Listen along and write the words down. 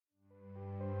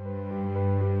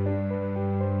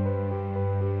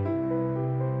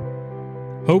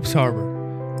Hope's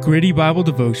Harbor, Gritty Bible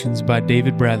Devotions by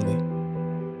David Bradley.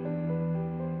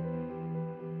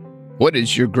 What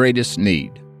is your greatest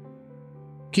need?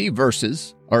 Key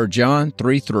verses are John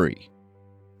 3:3.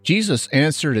 Jesus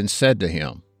answered and said to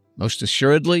him, Most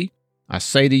assuredly, I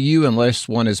say to you, unless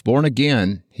one is born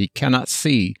again, he cannot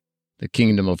see the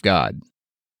kingdom of God.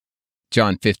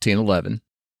 John 15:11.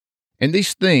 And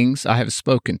these things I have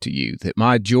spoken to you, that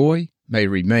my joy may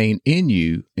remain in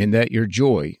you, and that your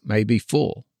joy may be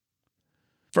full.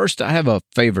 First, I have a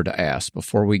favor to ask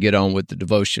before we get on with the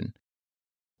devotion.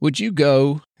 Would you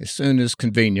go, as soon as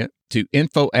convenient, to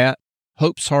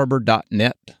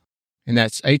info@hopesharbor.net, and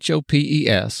that's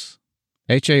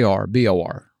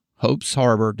HOPESHARBOR,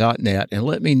 hopesharbor.net, and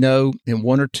let me know in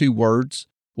one or two words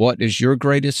what is your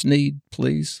greatest need,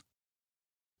 please?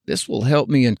 This will help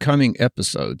me in coming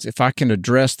episodes if I can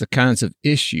address the kinds of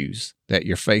issues that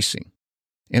you're facing,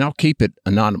 and I'll keep it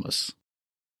anonymous.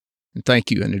 And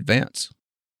thank you in advance.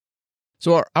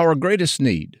 So our greatest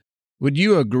need, would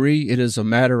you agree it is a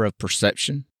matter of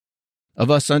perception,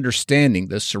 of us understanding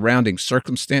the surrounding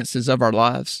circumstances of our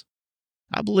lives?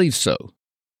 I believe so.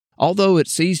 Although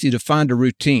it's easy to find a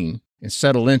routine and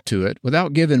settle into it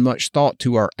without giving much thought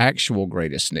to our actual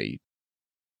greatest need.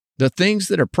 The things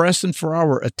that are pressing for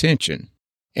our attention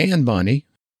and money,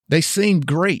 they seem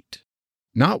great,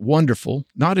 not wonderful,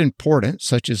 not important,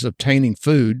 such as obtaining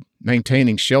food,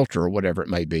 maintaining shelter, or whatever it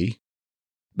may be.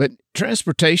 But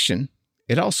transportation,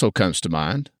 it also comes to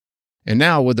mind. And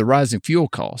now with the rising fuel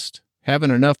cost, having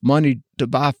enough money to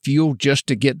buy fuel just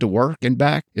to get to work and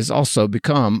back has also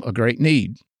become a great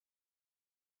need.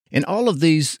 And all of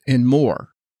these and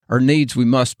more are needs we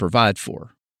must provide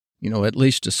for, at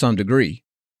least to some degree.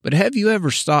 But have you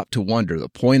ever stopped to wonder the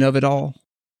point of it all?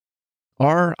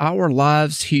 Are our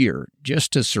lives here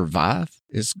just to survive,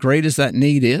 as great as that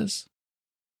need is?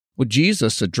 Well,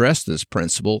 Jesus addressed this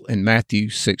principle in Matthew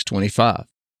 6:25.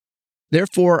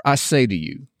 Therefore, I say to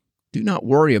you, do not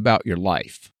worry about your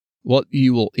life, what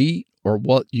you will eat or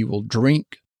what you will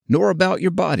drink, nor about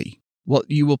your body, what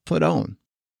you will put on.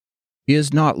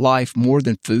 Is not life more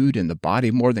than food and the body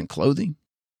more than clothing?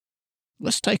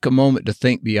 Let's take a moment to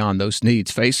think beyond those needs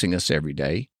facing us every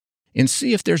day and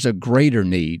see if there's a greater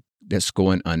need that's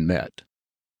going unmet.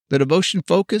 The devotion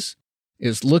focus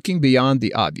is looking beyond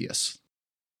the obvious.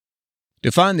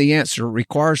 To find the answer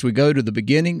requires we go to the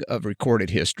beginning of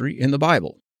recorded history in the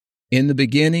Bible. In the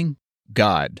beginning,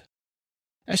 God.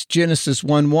 That's Genesis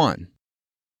 1:1.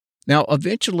 Now,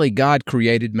 eventually God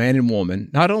created man and woman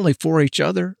not only for each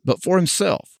other, but for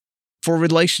himself, for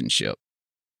relationship.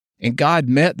 And God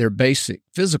met their basic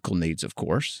physical needs, of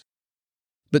course.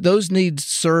 But those needs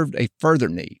served a further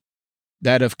need,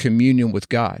 that of communion with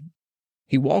God.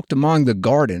 He walked among the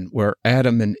garden where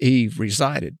Adam and Eve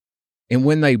resided. And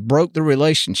when they broke the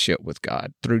relationship with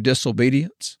God through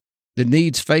disobedience, the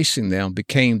needs facing them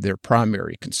became their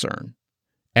primary concern.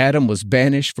 Adam was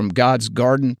banished from God's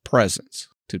garden presence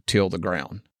to till the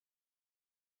ground.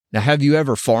 Now, have you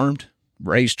ever farmed,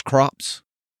 raised crops?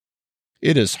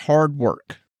 It is hard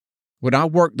work. When I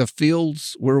worked the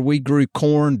fields where we grew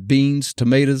corn, beans,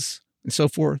 tomatoes, and so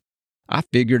forth, I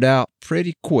figured out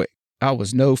pretty quick I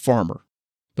was no farmer.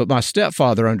 But my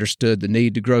stepfather understood the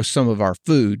need to grow some of our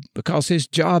food because his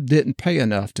job didn't pay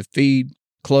enough to feed,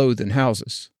 clothe, and house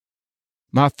us.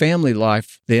 My family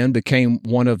life then became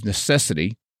one of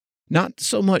necessity, not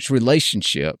so much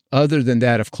relationship other than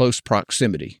that of close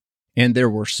proximity, and there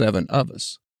were 7 of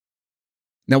us.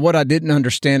 Now, what I didn't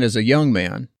understand as a young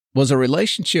man was a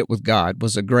relationship with God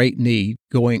was a great need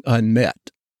going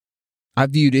unmet. I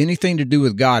viewed anything to do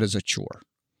with God as a chore.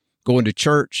 Going to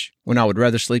church when I would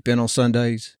rather sleep in on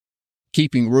Sundays,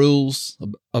 keeping rules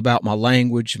about my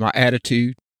language, my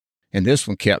attitude, and this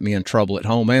one kept me in trouble at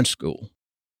home and school,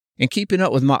 and keeping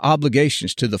up with my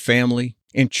obligations to the family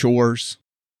and chores.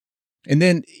 And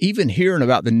then even hearing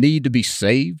about the need to be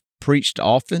saved, preached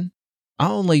often, I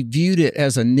only viewed it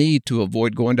as a need to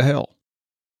avoid going to hell.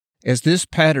 As this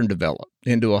pattern developed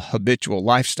into a habitual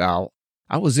lifestyle,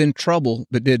 I was in trouble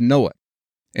but didn't know it.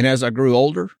 And as I grew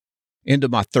older, into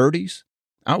my 30s,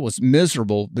 I was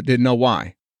miserable but didn't know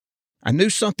why. I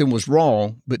knew something was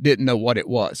wrong but didn't know what it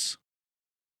was.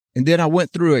 And then I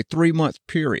went through a 3-month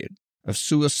period of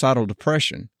suicidal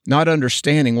depression, not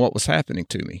understanding what was happening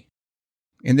to me.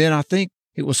 And then I think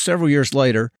it was several years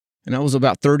later, and I was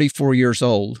about 34 years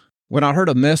old, when I heard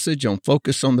a message on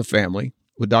Focus on the Family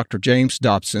with Dr. James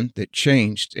Dobson that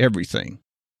changed everything.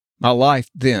 My life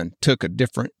then took a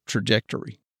different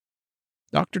trajectory.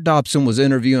 Dr. Dobson was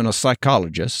interviewing a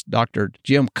psychologist, Dr.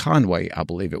 Jim Conway, I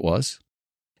believe it was.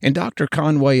 And Dr.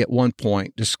 Conway at one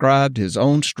point described his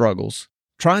own struggles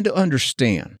trying to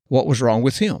understand what was wrong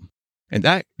with him. And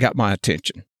that got my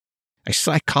attention. A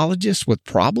psychologist with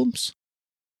problems?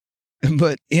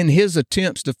 But in his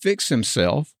attempts to fix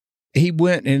himself, he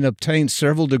went and obtained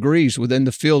several degrees within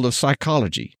the field of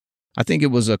psychology. I think it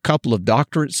was a couple of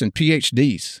doctorates and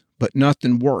PhDs, but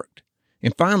nothing worked.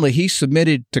 And finally, he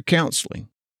submitted to counseling.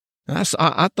 I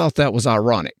thought that was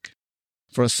ironic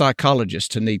for a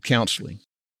psychologist to need counseling.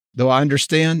 Though I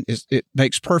understand it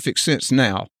makes perfect sense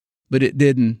now, but it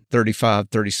didn't 35,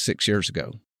 36 years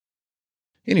ago.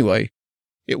 Anyway,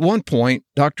 at one point,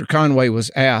 Dr. Conway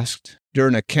was asked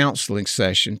during a counseling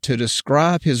session to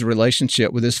describe his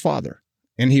relationship with his father,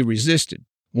 and he resisted,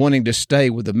 wanting to stay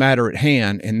with the matter at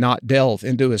hand and not delve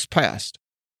into his past.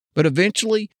 But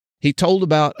eventually, he told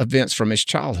about events from his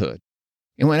childhood.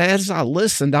 And as I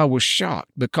listened, I was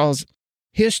shocked because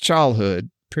his childhood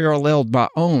paralleled my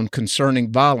own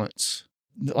concerning violence,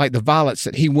 like the violence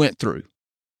that he went through.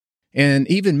 And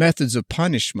even methods of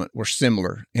punishment were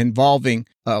similar, involving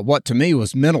what to me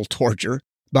was mental torture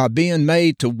by being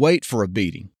made to wait for a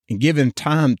beating and given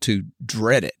time to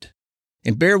dread it.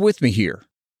 And bear with me here.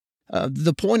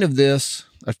 The point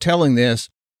of telling this,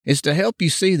 is to help you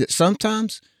see that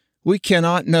sometimes we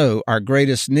cannot know our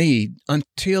greatest need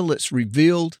until it's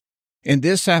revealed, and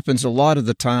this happens a lot of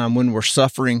the time when we're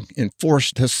suffering and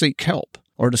forced to seek help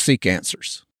or to seek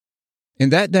answers.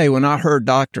 And that day when I heard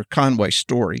Dr. Conway's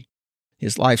story,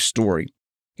 his life story,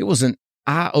 it was an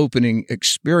eye-opening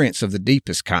experience of the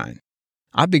deepest kind.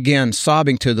 I began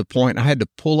sobbing to the point I had to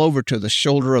pull over to the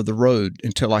shoulder of the road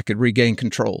until I could regain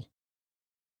control.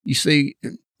 You see,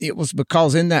 it was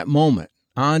because in that moment,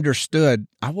 I understood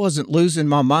I wasn't losing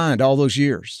my mind all those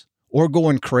years, or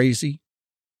going crazy,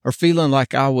 or feeling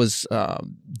like I was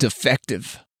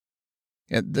defective.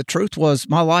 And the truth was,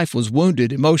 my life was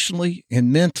wounded emotionally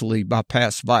and mentally by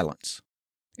past violence.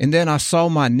 And then I saw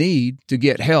my need to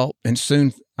get help, and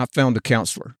soon I found a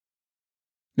counselor.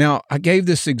 Now, I gave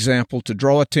this example to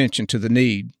draw attention to the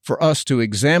need for us to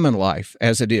examine life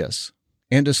as it is,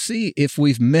 and to see if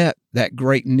we've met that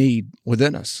great need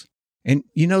within us. And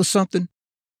you know something?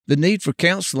 The need for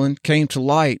counseling came to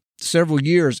light several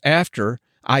years after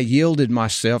I yielded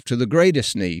myself to the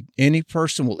greatest need any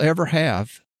person will ever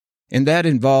have, and that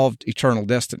involved eternal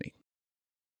destiny.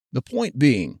 The point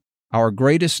being, our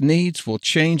greatest needs will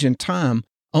change in time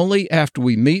only after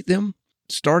we meet them,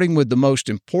 starting with the most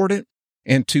important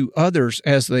and to others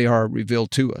as they are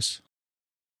revealed to us.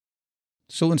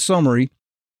 So in summary,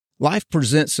 life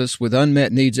presents us with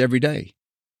unmet needs every day.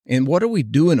 And what are we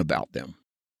doing about them?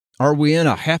 Are we in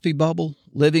a happy bubble,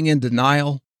 living in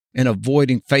denial, and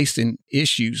avoiding facing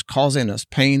issues causing us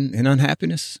pain and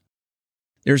unhappiness?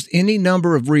 There's any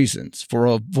number of reasons for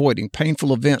avoiding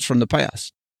painful events from the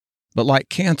past. But like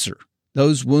cancer,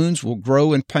 those wounds will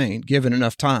grow in pain given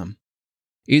enough time.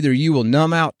 Either you will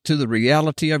numb out to the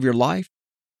reality of your life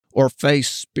or face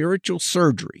spiritual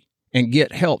surgery and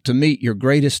get help to meet your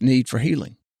greatest need for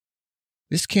healing.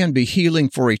 This can be healing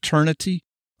for eternity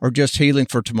or just healing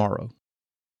for tomorrow.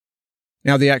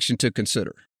 Now, the action to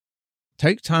consider.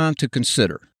 Take time to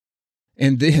consider,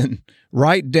 and then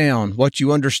write down what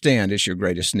you understand is your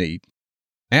greatest need.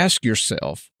 Ask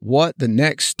yourself what the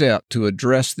next step to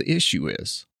address the issue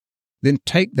is. Then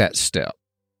take that step,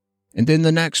 and then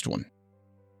the next one.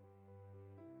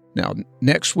 Now,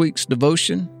 next week's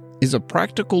devotion is a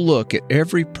practical look at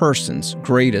every person's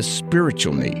greatest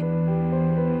spiritual need.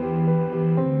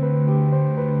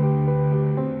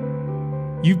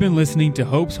 You've been listening to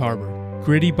Hope's Harbor,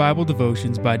 Gritty Bible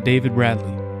Devotions by David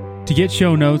Bradley. To get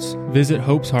show notes, visit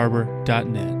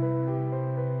hopesharbor.net.